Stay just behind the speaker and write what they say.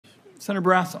Senator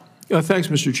Barrasso. Thanks,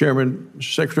 Mr. Chairman.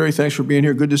 Mr. Secretary, thanks for being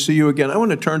here. Good to see you again. I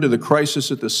want to turn to the crisis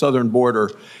at the southern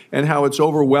border and how it's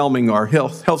overwhelming our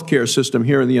healthcare system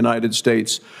here in the United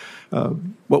States.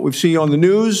 What we've seen on the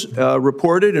news,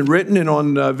 reported and written and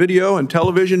on video and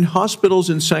television,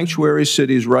 hospitals in sanctuary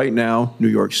cities right now, New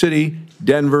York City,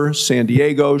 Denver, San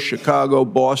Diego, Chicago,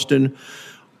 Boston,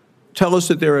 tell us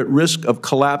that they're at risk of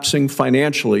collapsing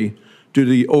financially due to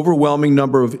the overwhelming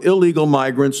number of illegal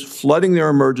migrants flooding their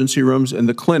emergency rooms and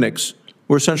the clinics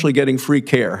who are essentially getting free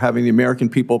care, having the American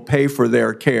people pay for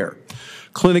their care.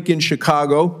 Clinic in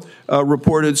Chicago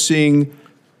reported seeing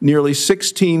nearly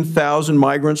 16,000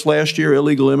 migrants last year,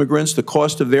 illegal immigrants. The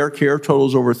cost of their care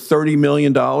totals over $30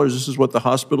 million. This is what the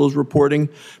hospital is reporting,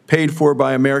 paid for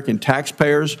by American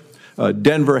taxpayers.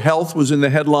 Denver Health was in the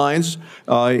headlines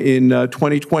in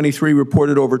 2023,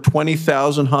 reported over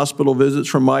 20,000 hospital visits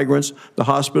from migrants. The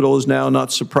hospital is now,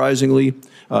 not surprisingly,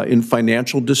 in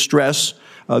financial distress.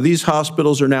 These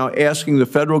hospitals are now asking the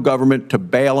federal government to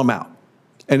bail them out.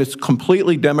 And it's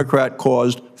completely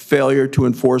Democrat-caused failure to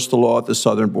enforce the law at the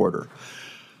southern border.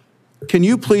 Can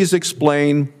you please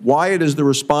explain why it is the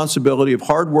responsibility of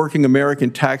hardworking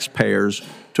American taxpayers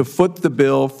to foot the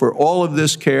bill for all of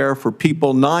this care for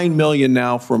people, 9 million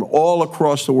now, from all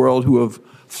across the world who have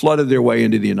flooded their way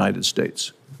into the United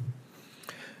States?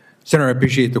 Senator, I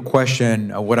appreciate the question.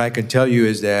 What I can tell you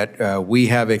is that we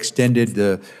have extended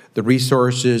the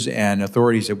resources and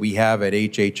authorities that we have at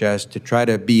HHS to try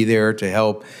to be there to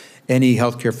help any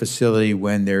healthcare facility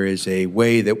when there is a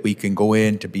way that we can go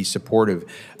in to be supportive.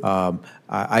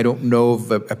 I don't know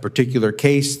of a particular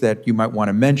case that you might want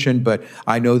to mention, but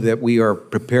I know that we are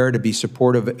prepared to be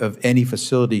supportive of any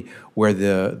facility where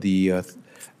the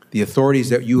authorities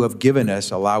that you have given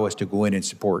us allow us to go in and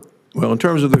support. Well, in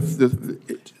terms of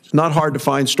it's not hard to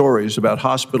find stories about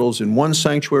hospitals in one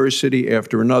sanctuary city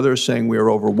after another saying we are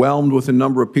overwhelmed with the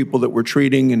number of people that we're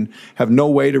treating and have no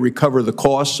way to recover the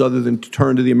costs other than to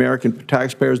turn to the American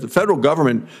taxpayers. The federal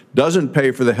government doesn't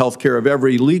pay for the health care of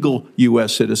every legal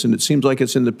U.S. citizen. It seems like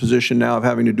it's in the position now of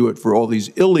having to do it for all these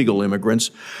illegal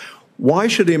immigrants. Why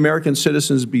should the American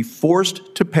citizens be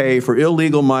forced to pay for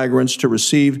illegal migrants to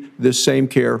receive this same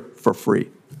care for free?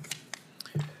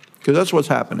 Because that's what's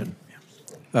happening.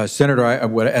 Senator,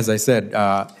 as I said,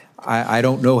 I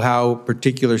don't know how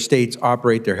particular states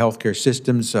operate their healthcare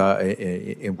systems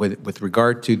with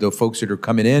regard to the folks that are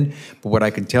coming in. But what I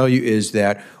can tell you is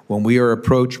that when we are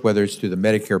approached, whether it's through the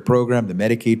Medicare program, the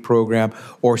Medicaid program,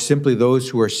 or simply those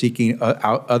who are seeking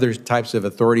out other types of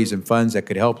authorities and funds that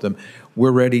could help them,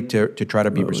 we're ready to try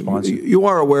to be responsive. You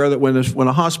are aware that when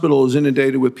a hospital is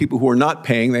inundated with people who are not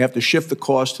paying, they have to shift the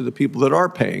cost to the people that are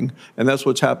paying, and that's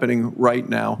what's happening right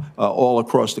now all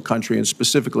across the country, and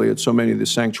specifically at so many of the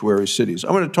sanctuary cities.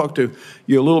 I want to talk to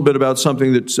you a little bit about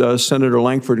something that Senator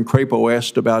Langford and Crapo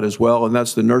asked about as well, and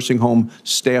that's the nursing home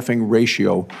staffing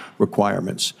ratio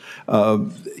requirements.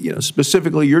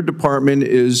 Specifically, your department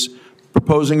is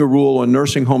proposing a rule on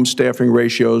nursing home staffing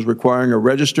ratios requiring a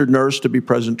registered nurse to be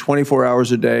present 24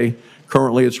 hours a day.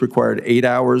 Currently, it's required 8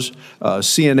 hours.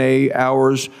 CNA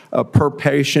hours per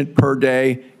patient per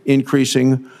day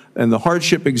increasing, and the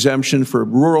hardship exemption for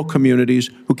rural communities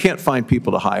who can't find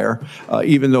people to hire,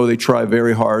 even though they try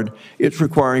very hard. It's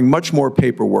requiring much more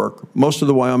paperwork. Most of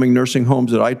the Wyoming nursing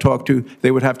homes that I talk to,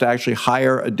 they would have to actually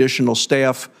hire additional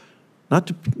staff, not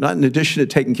in addition to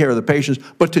taking care of the patients,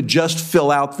 but to just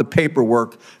fill out the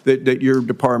paperwork that your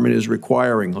department is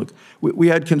requiring. Look, we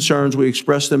had concerns. We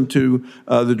expressed them to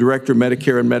the Director of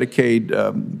Medicare and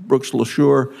Medicaid, Brooks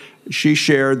LaSure. She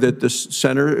shared that the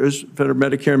Centers for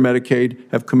Medicare and Medicaid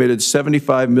have committed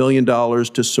 $75 million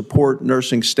to support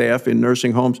nursing staff in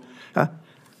nursing homes.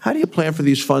 How do you plan for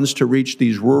these funds to reach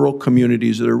these rural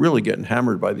communities that are really getting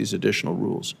hammered by these additional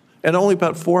rules? And only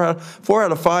about four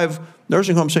out of 5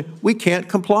 nursing homes say, we can't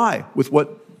comply with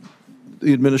what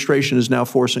the administration is now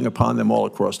forcing upon them all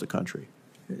across the country.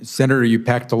 Senator, you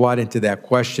packed a lot into that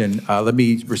question. Let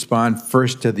me respond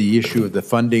first to the issue of the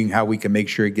funding, how we can make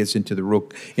sure it gets into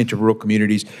rural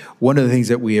communities. One of the things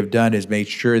that we have done is make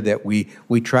sure that we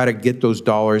try to get those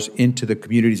dollars into the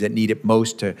communities that need it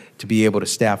most to be able to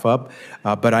staff up.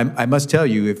 But I must tell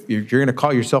you, if you're going to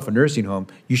call yourself a nursing home,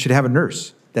 you should have a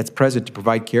nurse that's present to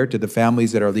provide care to the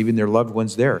families that are leaving their loved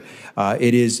ones there.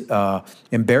 It is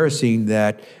embarrassing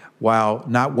that while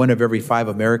not 1 of every 5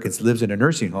 Americans lives in a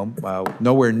nursing home,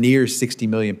 nowhere near 60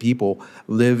 million people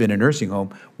live in a nursing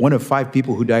home, 1 of 5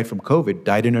 people who died from COVID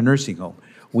died in a nursing home.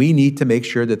 We need to make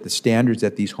sure that the standards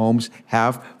that these homes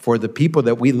have for the people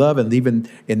that we love and leave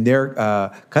in their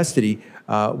custody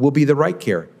will be the right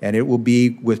care, and it will be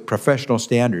with professional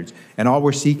standards. And all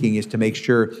we're seeking is to make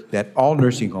sure that all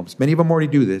nursing homes, many of them already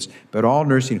do this, but all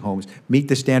nursing homes meet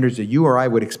the standards that you or I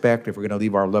would expect if we're going to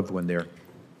leave our loved one there.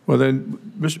 Well, then,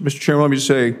 Mr. Chairman, let me just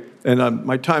say, and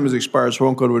my time has expired, so I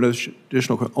won't go to an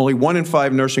additional. Only 1 in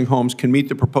 5 nursing homes can meet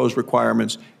the proposed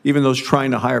requirements. Even those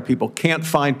trying to hire people can't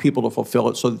find people to fulfill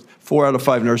it. So 4 out of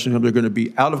 5 nursing homes are going to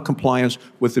be out of compliance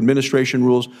with administration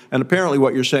rules. And apparently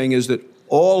what you're saying is that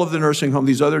all of the nursing homes,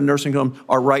 these other nursing homes,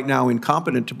 are right now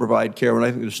incompetent to provide care, and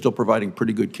I think they're still providing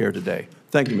pretty good care today.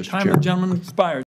 Thank you, Mr. Chairman. Time of the gentleman expired.